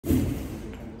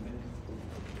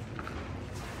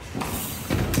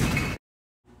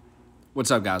What's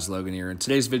up, guys? Logan here, and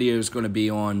today's video is going to be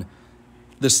on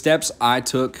the steps I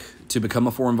took to become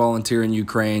a foreign volunteer in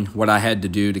Ukraine, what I had to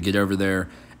do to get over there,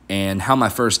 and how my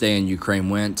first day in Ukraine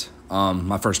went,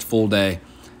 my first full day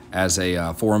as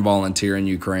a foreign volunteer in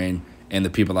Ukraine, and the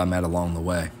people I met along the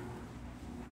way.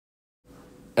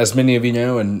 As many of you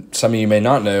know, and some of you may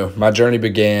not know, my journey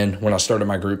began when I started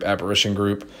my group, Apparition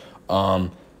Group.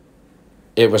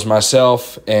 It was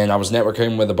myself, and I was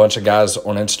networking with a bunch of guys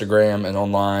on Instagram and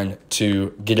online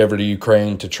to get over to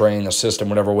Ukraine to train, assist in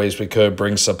whatever ways we could,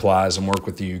 bring supplies, and work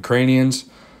with the Ukrainians.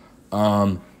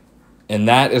 And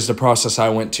that is the process I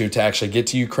went to actually get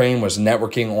to Ukraine, was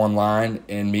networking online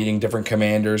and meeting different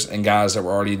commanders and guys that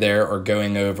were already there or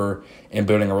going over and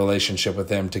building a relationship with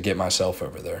them to get myself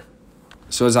over there.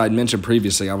 So as I had mentioned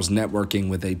previously, I was networking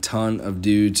with a ton of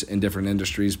dudes in different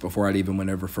industries before I'd even went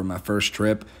over for my first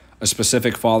trip. A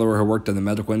specific follower who worked in the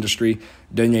medical industry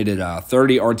donated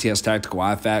 30 RTS Tactical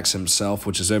IFACs himself,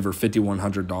 which is over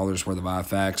 $5,100 worth of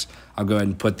IFACs. I'll go ahead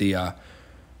and put the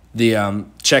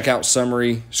checkout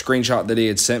summary screenshot that he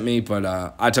had sent me,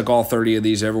 but I took all 30 of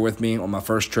these over with me on my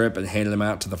first trip and handed them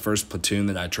out to the first platoon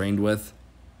that I trained with.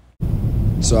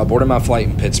 So I boarded my flight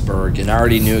in Pittsburgh, and I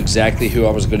already knew exactly who I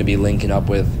was going to be linking up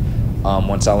with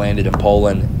once I landed in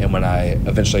Poland, and when I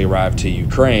eventually arrived to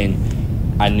Ukraine.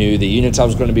 I knew the units I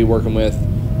was going to be working with,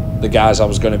 the guys I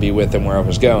was going to be with, and where I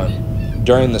was going.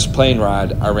 During this plane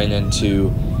ride, I ran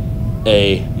into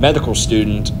a medical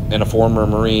student and a former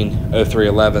Marine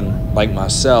 0311 like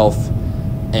myself,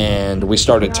 and we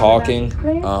started talking,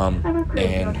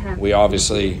 and we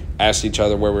obviously asked each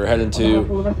other where we were headed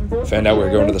to, found out we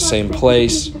were going to the same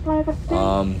place,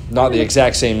 not the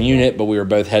exact same unit, but we were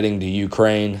both heading to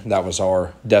Ukraine. That was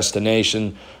our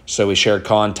destination, so we shared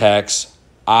contacts.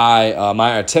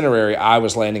 My itinerary, I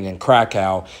was landing in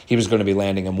Krakow. He was going to be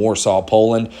landing in Warsaw,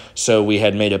 Poland. So we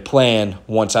had made a plan.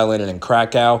 Once I landed in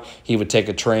Krakow, he would take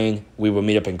a train. We would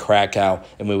meet up in Krakow,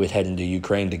 and we would head into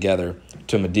Ukraine together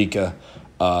to Medica,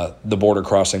 the border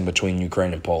crossing between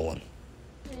Ukraine and Poland.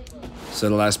 So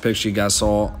the last picture you guys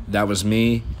saw, that was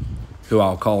me, who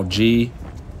I'll call G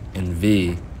and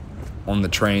V, on the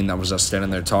train. That was us standing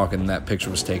there talking. That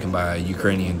picture was taken by a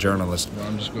Ukrainian journalist.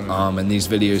 And these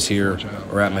videos here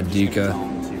are at Medica,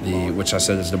 which I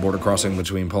said is the border crossing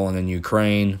between Poland and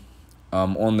Ukraine.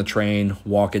 On the train,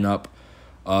 walking up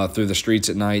through the streets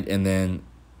at night, and then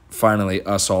finally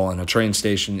us all in a train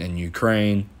station in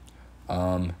Ukraine.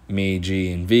 Me,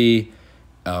 G, and V,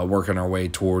 working our way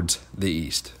towards the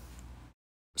east.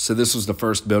 So this was the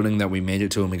first building that we made it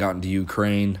to when we got into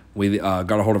Ukraine. We got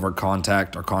a hold of our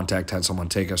contact. Our contact had someone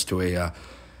take us to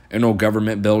an old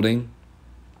government building.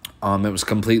 It was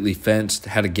completely fenced,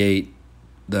 had a gate.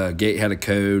 The gate had a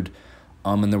code,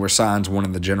 and there were signs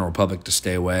warning the general public to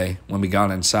stay away. When we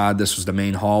got inside, this was the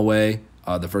main hallway,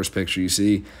 the first picture you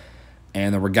see,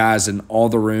 and there were guys in all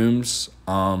the rooms.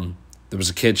 There was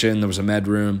a kitchen, there was a med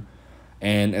room,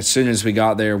 and as soon as we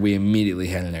got there, we immediately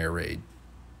had an air raid.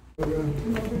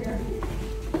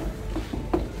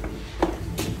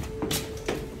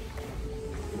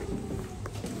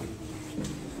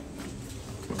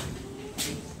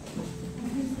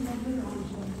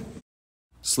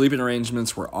 Sleeping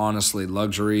arrangements were honestly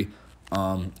luxury.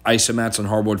 Isomats on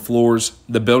hardwood floors.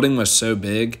 The building was so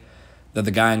big that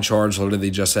the guy in charge literally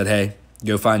just said, "Hey,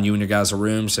 go find you and your guys a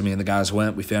room." So me and the guys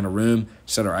went. We found a room,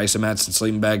 set our isomats and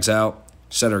sleeping bags out,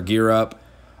 set our gear up,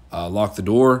 locked the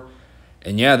door.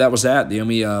 And yeah, that was that. The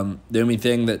only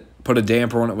thing that put a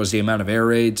damper on it was the amount of air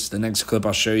raids. The next clip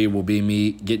I'll show you will be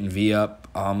me getting V up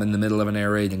in the middle of an air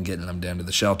raid and getting them down to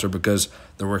the shelter because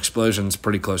there were explosions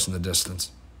pretty close in the distance.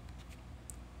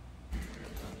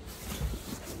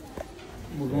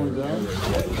 We're going down.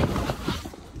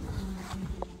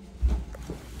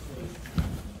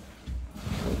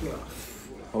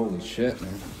 Holy shit,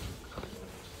 man.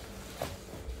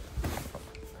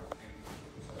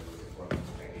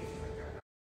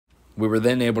 We were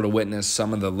then able to witness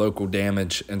some of the local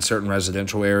damage in certain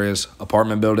residential areas,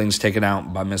 apartment buildings taken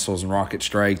out by missiles and rocket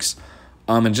strikes,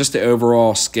 and just the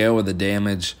overall scale of the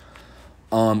damage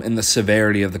and the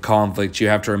severity of the conflict. You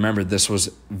have to remember this was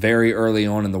very early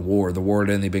on in the war. The war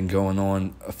had only been going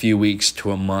on a few weeks to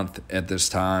a month at this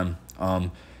time.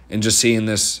 And just seeing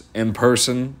this in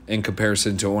person in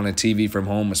comparison to on a TV from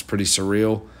home was pretty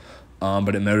surreal,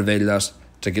 but it motivated us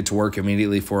to get to work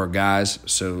immediately for our guys.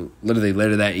 So literally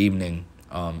later that evening,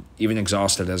 even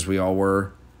exhausted as we all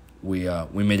were, we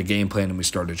made a game plan and we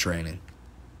started training.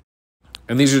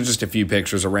 And these are just a few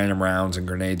pictures of random rounds and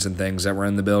grenades and things that were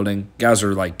in the building. Guys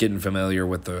are like getting familiar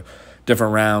with the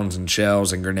different rounds and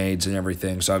shells and grenades and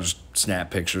everything, so I just snapped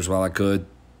pictures while I could.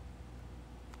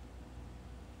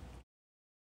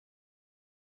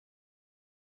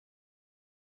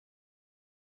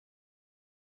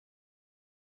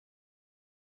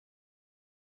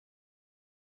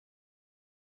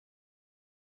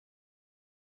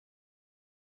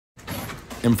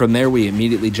 And from there, we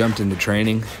immediately jumped into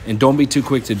training. And don't be too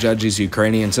quick to judge these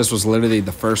Ukrainians. This was literally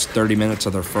the first 30 minutes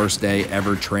of their first day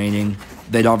ever training.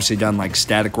 They'd obviously done like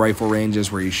static rifle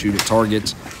ranges where you shoot at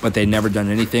targets, but they'd never done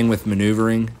anything with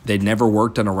maneuvering. They'd never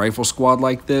worked on a rifle squad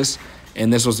like this.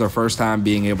 And this was their first time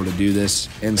being able to do this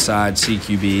inside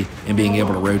CQB and being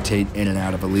able to rotate in and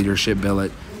out of a leadership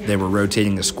billet. They were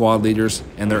rotating the squad leaders,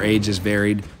 and their ages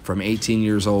varied from 18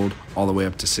 years old all the way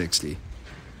up to 60.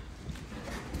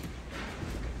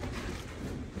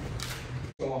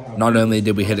 Not only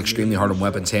did we hit extremely hard on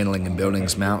weapons handling and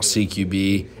buildings, mount,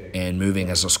 CQB, and moving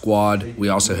as a squad, we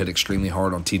also hit extremely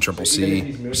hard on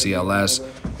TCCC, CLS,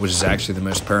 which is actually the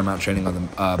most paramount training on the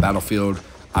battlefield,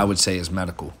 I would say, is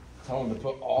medical. Tell them to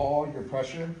put all your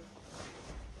pressure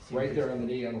right there on the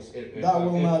knee. It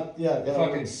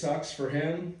fucking sucks for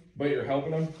him, but you're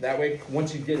helping him. That way,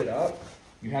 once you get it up,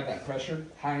 you have that pressure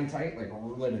high and tight, like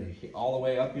literally all the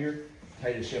way up here,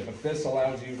 tight as shit. But this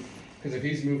allows you, because if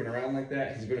he's moving around like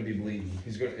that, he's going to be bleeding.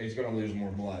 He's going to lose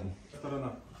more blood.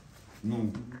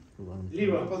 Ну,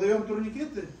 либо подаем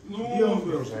турникеты, делаем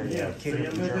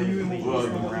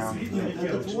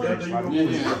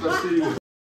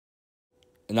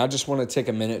And I just want to take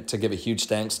a minute to give a huge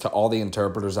thanks to all the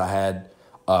interpreters I had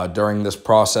during this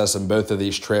process and both of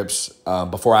these trips.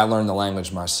 Before I learned the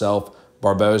language myself,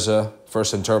 Barboza,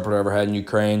 first interpreter I ever had in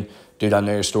Ukraine. Dude, I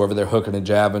know you're still over there hooking and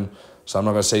jabbing, so I'm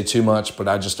not going to say too much, but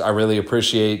I really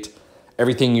appreciate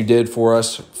everything you did for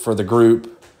us, for the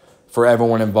group, for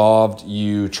everyone involved.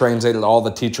 You translated all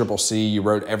the TCCC. You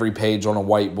wrote every page on a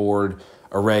whiteboard,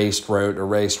 erased,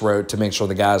 wrote to make sure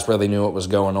the guys really knew what was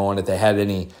going on. If they had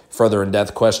any further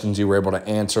in-depth questions, you were able to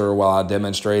answer while I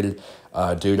demonstrated.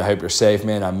 Dude, I hope you're safe,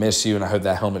 man. I miss you, and I hope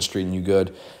that helmet's treating you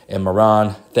good. And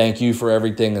Moran, thank you for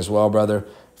everything as well, brother.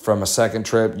 From a second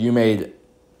trip, you made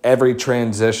every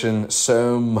transition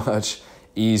so much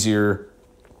easier,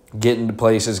 getting to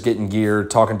places, getting gear,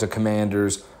 talking to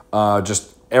commanders,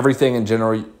 just everything in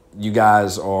general. You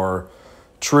guys are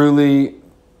truly,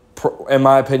 in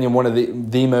my opinion, one of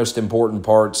the most important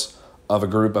parts of a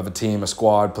group, of a team, a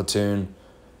squad, platoon,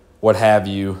 what have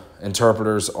you.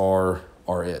 Interpreters are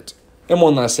it. And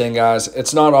one last thing, guys.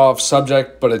 It's not off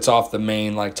subject, but it's off the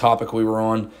main topic we were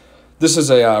on. This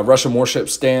is a Russian warship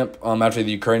stamp after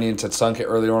the Ukrainians had sunk it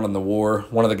earlier on in the war.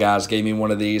 One of the guys gave me one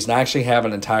of these, and I actually have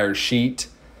an entire sheet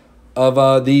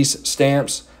of these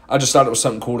stamps. I just thought it was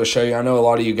something cool to show you. I know a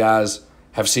lot of you guys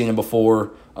have seen it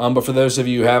before, but for those of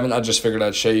you who haven't, I just figured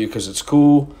I'd show you because it's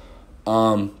cool.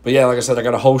 But yeah, like I said, I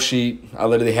got a whole sheet. I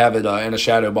literally have it in a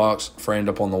shadow box framed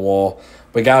up on the wall.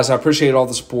 But guys, I appreciate all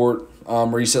the support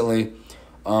recently.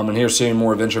 And here soon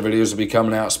more adventure videos will be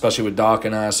coming out, especially with Doc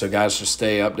and I, so guys just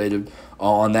stay updated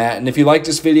on that. And if you like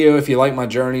this video, if you like my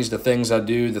journeys, the things I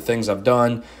do, the things I've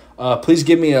done, please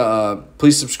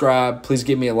please subscribe, please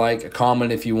give me a like, a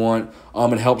comment if you want.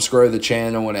 It helps grow the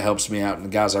channel and it helps me out.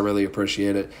 And guys, I really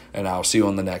appreciate it, and I'll see you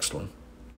on the next one.